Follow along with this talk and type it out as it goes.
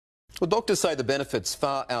Well, doctors say the benefits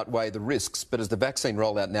far outweigh the risks, but as the vaccine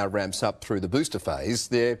rollout now ramps up through the booster phase,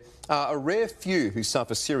 there are a rare few who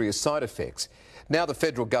suffer serious side effects. Now the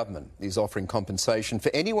federal government is offering compensation for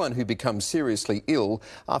anyone who becomes seriously ill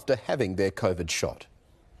after having their COVID shot.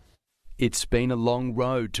 It's been a long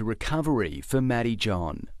road to recovery for Matty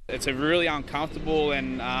John. It's a really uncomfortable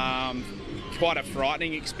and quite a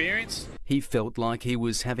frightening experience. He felt like he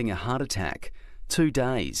was having a heart attack 2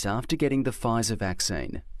 days after getting the Pfizer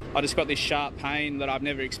vaccine. I just got this sharp pain that I've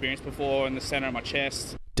never experienced before in the centre of my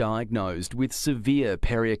chest. Diagnosed with severe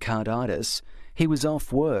pericarditis, he was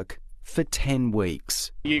off work for 10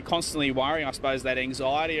 weeks. You're constantly worrying, I suppose, that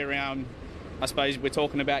anxiety around, I suppose we're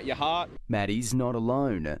talking about your heart. Matty's not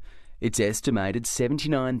alone. It's estimated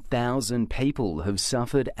 79,000 people have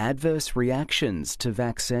suffered adverse reactions to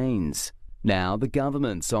vaccines. Now the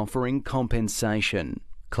government's offering compensation.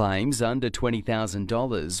 Claims under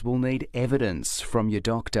 $20,000 will need evidence from your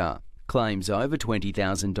doctor. Claims over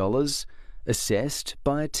 $20,000 assessed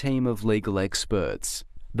by a team of legal experts.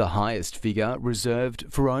 The highest figure reserved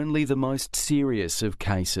for only the most serious of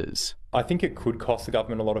cases. I think it could cost the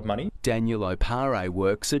government a lot of money. Daniel Opare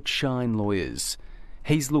works at Shine Lawyers.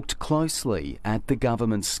 He's looked closely at the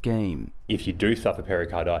government scheme. If you do suffer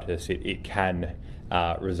pericarditis, it can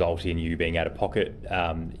result in you being out of pocket.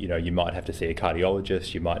 You might have to see a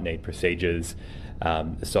cardiologist, you might need procedures.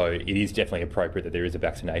 So it is definitely appropriate that there is a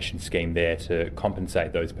vaccination scheme there to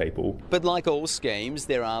compensate those people. But like all schemes,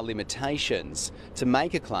 there are limitations. To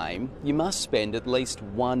make a claim, you must spend at least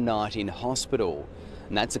one night in hospital.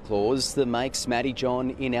 And that's a clause that makes Matty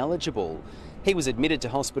John ineligible. He was admitted to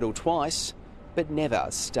hospital twice, but never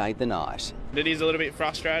stayed the night. It is a little bit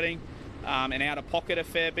frustrating and out of pocket a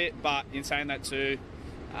fair bit, but in saying that too,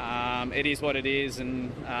 it is what it is,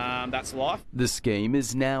 and that's life. The scheme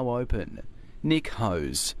is now open. Nick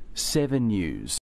Hose, 7 News.